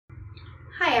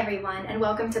Hi everyone, and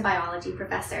welcome to Biology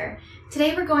Professor.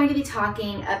 Today we're going to be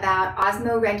talking about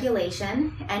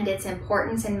osmoregulation and its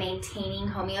importance in maintaining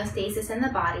homeostasis in the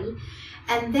body,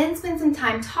 and then spend some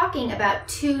time talking about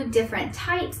two different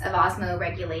types of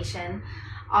osmoregulation,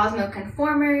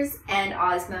 osmoconformers and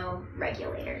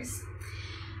osmoregulators.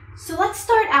 So let's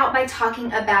start out by talking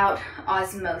about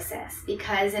osmosis,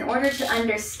 because in order to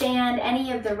understand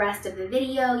any of the rest of the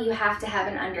video, you have to have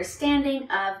an understanding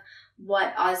of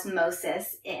what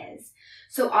osmosis is.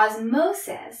 So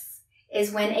osmosis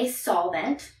is when a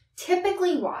solvent,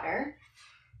 typically water,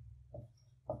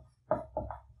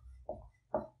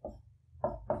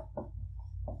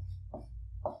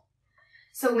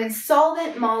 so when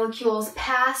solvent molecules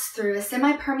pass through a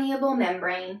semipermeable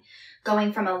membrane,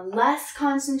 going from a less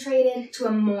concentrated to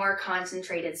a more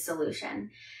concentrated solution.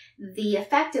 The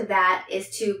effect of that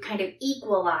is to kind of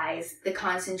equalize the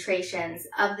concentrations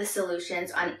of the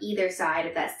solutions on either side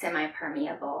of that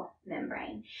semipermeable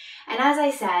membrane. And as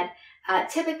I said,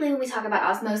 typically when we talk about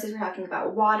osmosis, we're talking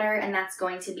about water, and that's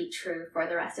going to be true for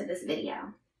the rest of this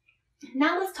video.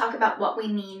 Now let's talk about what we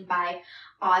mean by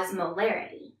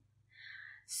osmolarity.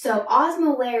 So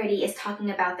osmolarity is talking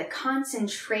about the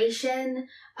concentration,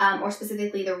 or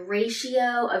specifically the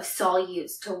ratio of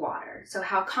solutes to water. So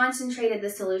how concentrated the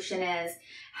solution is,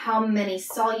 how many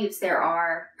solutes there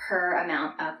are per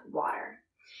amount of water.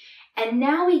 And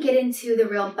now we get into the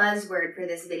real buzzword for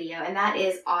this video, and that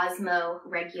is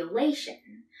osmoregulation.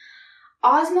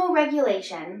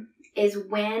 Osmoregulation is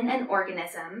when an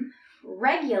organism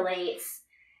regulates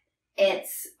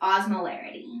its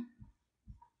osmolarity.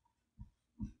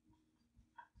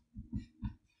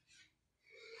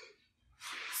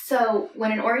 So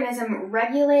when an organism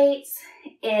regulates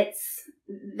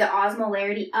the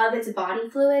osmolarity of its body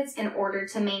fluids in order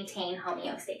to maintain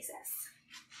homeostasis.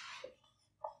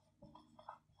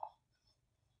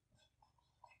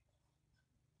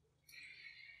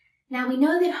 Now we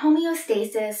know that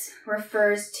homeostasis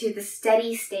refers to the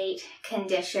steady state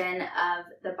condition of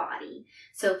the body.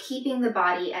 So keeping the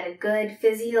body at a good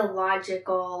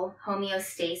physiological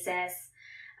homeostasis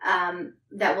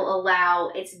that will allow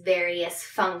its various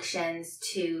functions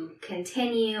to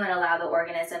continue and allow the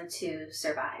organism to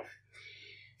survive.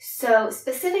 So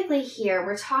specifically here,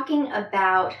 we're talking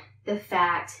about the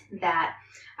fact that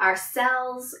our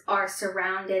cells are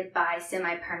surrounded by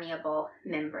semipermeable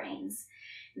membranes.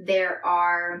 There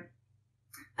are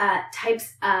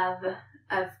types of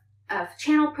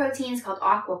channel proteins called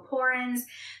aquaporins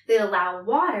that allow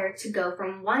water to go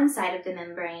from one side of the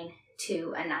membrane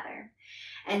to another.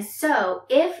 And so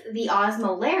if the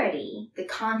osmolarity, the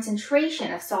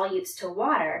concentration of solutes to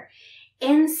water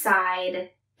inside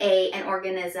an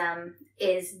organism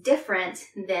is different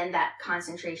than that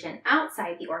concentration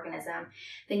outside the organism,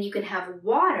 then you can have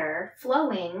water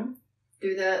flowing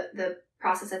through the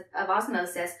process of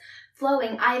osmosis,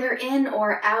 flowing either in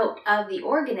or out of the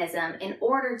organism in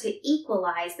order to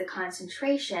equalize the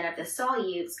concentration of the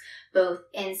solutes both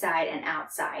inside and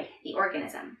outside the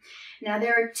organism. Now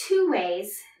there are two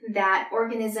ways that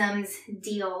organisms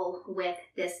deal with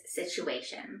this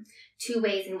situation, two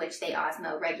ways in which they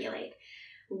osmoregulate.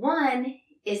 One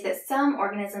is that some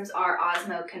organisms are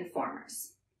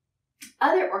osmoconformers.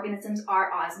 Other organisms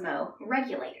are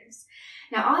osmoregulators.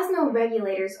 Now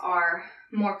osmoregulators are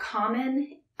more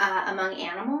common among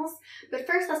animals, but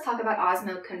first let's talk about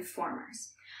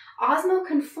osmoconformers.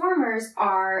 Osmoconformers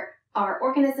are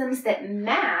organisms that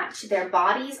match their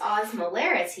body's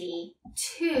osmolarity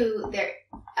to their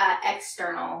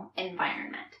external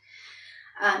environment.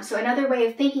 So another way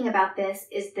of thinking about this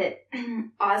is that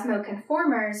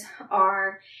osmoconformers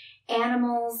are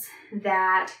animals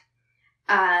that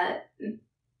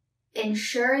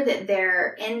ensure that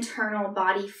their internal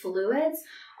body fluids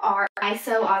are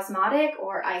isoosmotic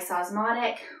or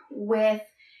isosmotic with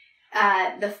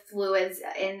the fluids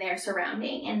in their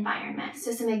surrounding environment.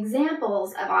 So some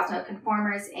examples of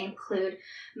osmoconformers include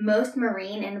most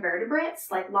marine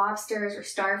invertebrates like lobsters or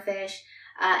starfish,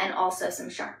 and also some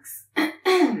sharks.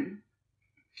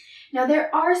 Now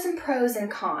there are some pros and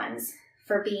cons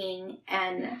for being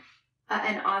an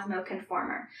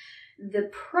osmoconformer.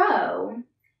 The pro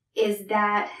is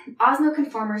that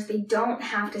osmoconformers, they don't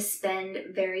have to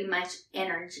spend very much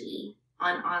energy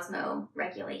on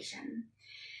osmoregulation.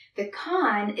 The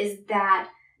con is that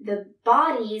the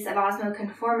bodies of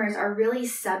osmoconformers are really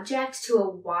subject to a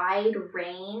wide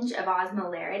range of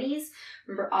osmolarities.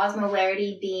 Remember,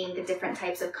 osmolarity being the different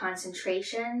types of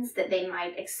concentrations that they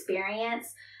might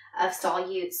experience of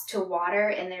solutes to water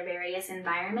in their various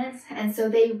environments. And so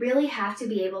they really have to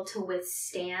be able to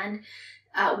withstand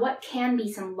what can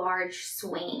be some large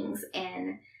swings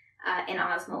in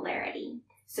osmolarity.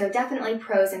 So definitely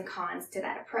pros and cons to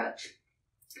that approach.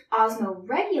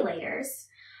 Osmoregulators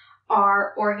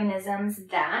are organisms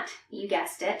that, you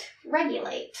guessed it,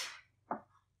 regulate.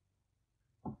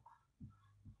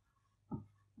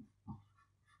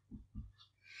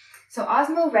 So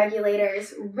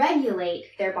osmoregulators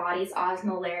regulate their body's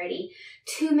osmolarity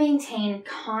to maintain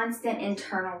constant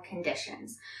internal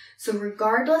conditions. So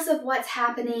regardless of what's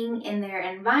happening in their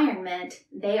environment,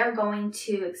 they are going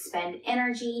to expend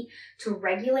energy to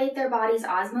regulate their body's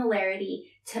osmolarity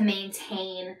to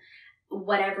maintain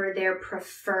whatever their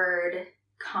preferred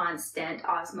constant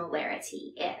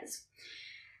osmolarity is.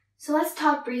 So let's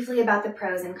talk briefly about the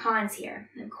pros and cons here.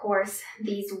 Of course,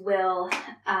 these will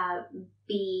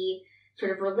be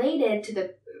sort of related to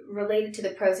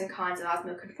the pros and cons of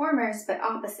osmoconformers, but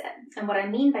opposite. And what I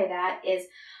mean by that is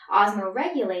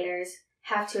osmoregulators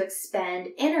have to expend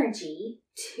energy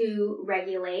to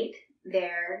regulate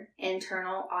their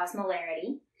internal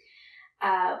osmolarity.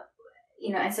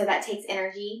 And so that takes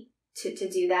energy to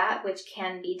do that, which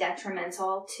can be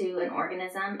detrimental to an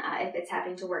organism if it's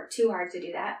having to work too hard to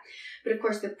do that. But of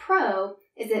course, the pro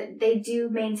is that they do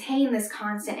maintain this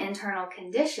constant internal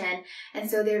condition, and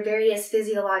so their various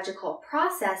physiological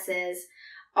processes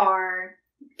are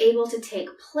able to take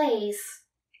place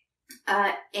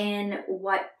in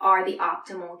what are the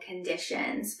optimal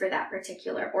conditions for that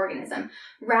particular organism,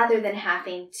 rather than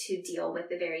having to deal with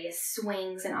the various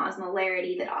swings in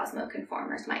osmolarity that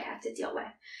osmoconformers might have to deal with.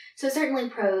 So certainly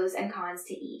pros and cons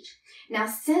to each. Now,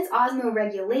 since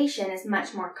osmoregulation is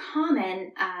much more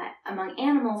common among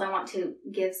animals, I want to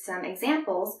give some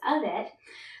examples of it.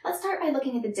 Let's start by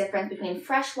looking at the difference between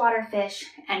freshwater fish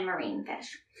and marine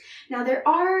fish. Now, there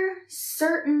are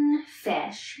certain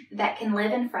fish that can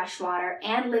live in freshwater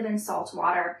and live in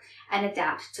saltwater and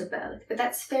adapt to both, but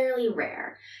that's fairly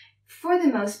rare. For the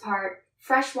most part,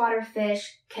 freshwater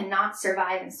fish cannot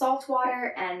survive in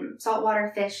saltwater, and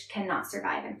saltwater fish cannot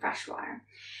survive in freshwater.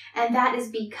 And that is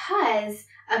because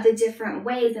of the different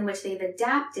ways in which they've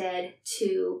adapted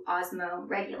to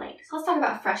osmoregulate. So let's talk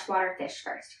about freshwater fish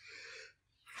first.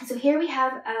 So here we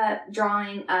have a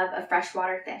drawing of a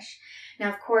freshwater fish. Now,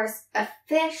 of course, a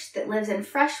fish that lives in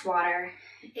freshwater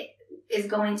is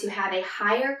going to have a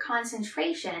higher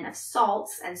concentration of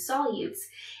salts and solutes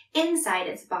inside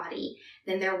its body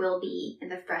than there will be in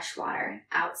the freshwater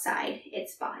outside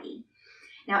its body.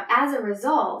 Now, as a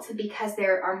result, because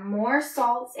there are more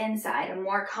salts inside, a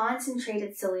more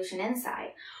concentrated solution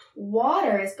inside,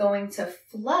 water is going to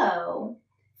flow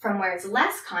from where it's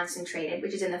less concentrated,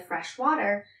 which is in the fresh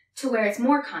water, to where it's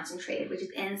more concentrated, which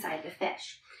is inside the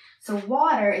fish. So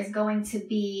water is going to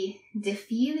be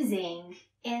diffusing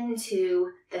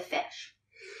into the fish.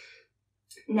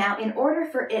 Now, in order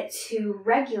for it to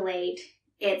regulate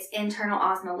its internal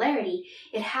osmolarity,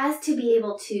 it has to be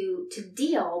able to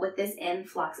deal with this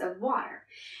influx of water.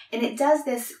 And it does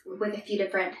this with a few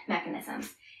different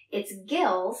mechanisms. Its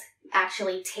gills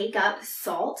actually take up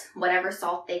salt, whatever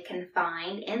salt they can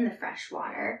find in the fresh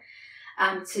water,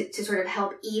 to sort of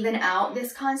help even out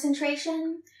this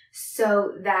concentration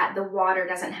so that the water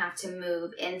doesn't have to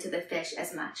move into the fish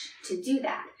as much to do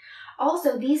that.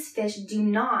 Also, these fish do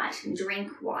not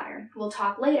drink water. We'll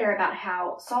talk later about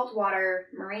how saltwater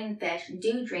marine fish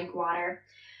do drink water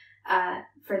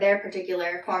for their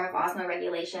particular form of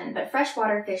osmoregulation, but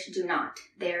freshwater fish do not.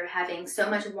 They're having so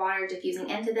much water diffusing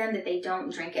into them that they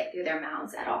don't drink it through their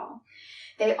mouths at all.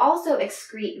 They also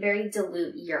excrete very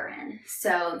dilute urine.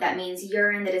 So that means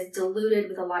urine that is diluted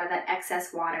with a lot of that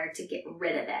excess water to get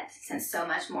rid of it, since so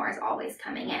much more is always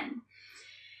coming in.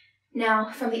 Now,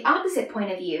 from the opposite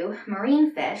point of view,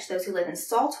 marine fish, those who live in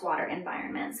saltwater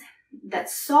environments, that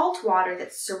salt water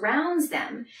that surrounds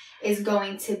them is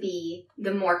going to be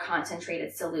the more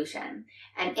concentrated solution.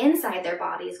 And inside their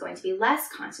body is going to be less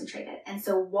concentrated. And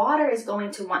so water is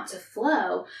going to want to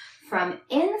flow from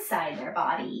inside their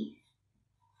body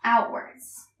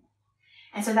outwards.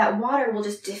 And so that water will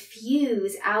just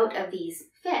diffuse out of these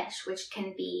fish, which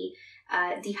can be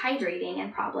dehydrating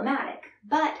and problematic.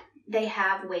 But they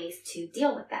have ways to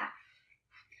deal with that.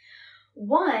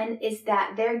 One is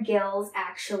that their gills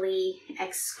actually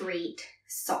excrete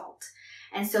salt.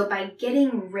 And so by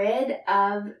getting rid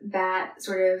of that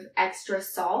sort of extra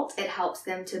salt, it helps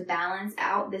them to balance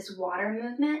out this water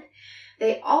movement.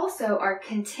 They also are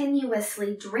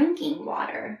continuously drinking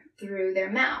water through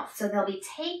their mouth. So they'll be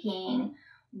taking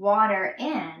water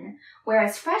in,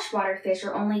 whereas freshwater fish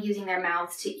are only using their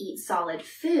mouths to eat solid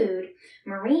food.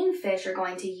 Marine fish are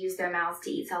going to use their mouths to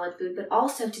eat solid food, but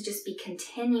also to just be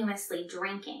continuously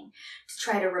drinking to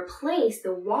try to replace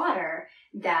the water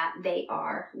that they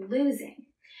are losing.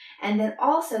 And then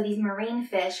also these marine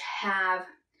fish have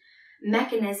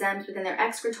mechanisms within their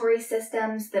excretory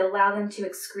systems that allow them to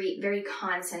excrete very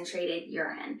concentrated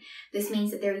urine. This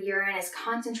means that their urine is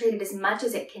concentrated as much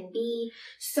as it can be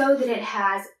so that it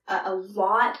has a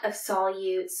lot of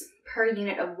solutes per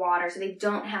unit of water, so they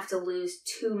don't have to lose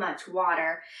too much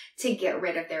water to get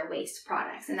rid of their waste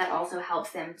products. And that also helps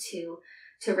them to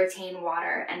retain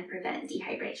water and prevent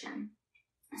dehydration.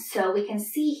 So we can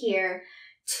see here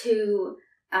two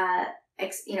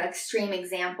extreme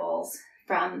examples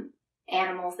from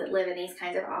animals that live in these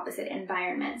kinds of opposite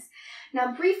environments.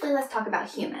 Now, briefly, let's talk about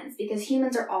humans, because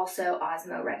humans are also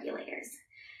osmoregulators.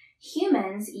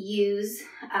 Humans use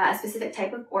a specific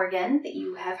type of organ that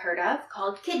you have heard of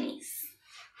called kidneys.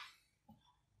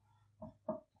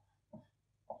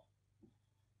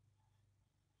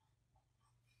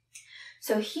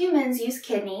 So humans use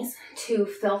kidneys to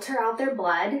filter out their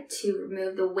blood, to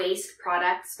remove the waste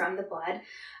products from the blood,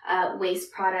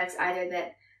 waste products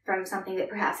either from something that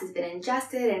perhaps has been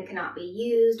ingested and cannot be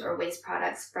used, or waste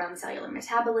products from cellular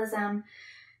metabolism.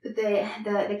 But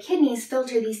the kidneys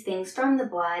filter these things from the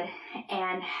blood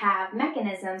and have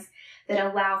mechanisms that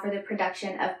allow for the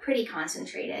production of pretty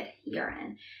concentrated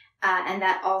urine. And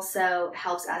that also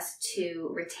helps us to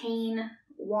retain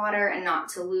water and not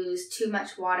to lose too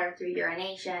much water through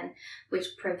urination, which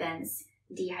prevents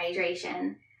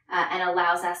dehydration and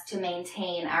allows us to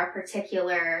maintain our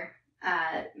particular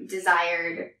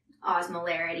desired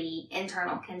osmolarity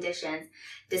internal conditions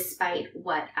despite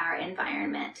what our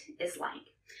environment is like.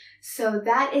 So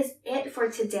that is it for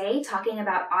today, talking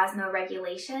about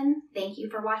osmoregulation. Thank you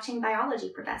for watching Biology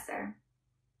Professor.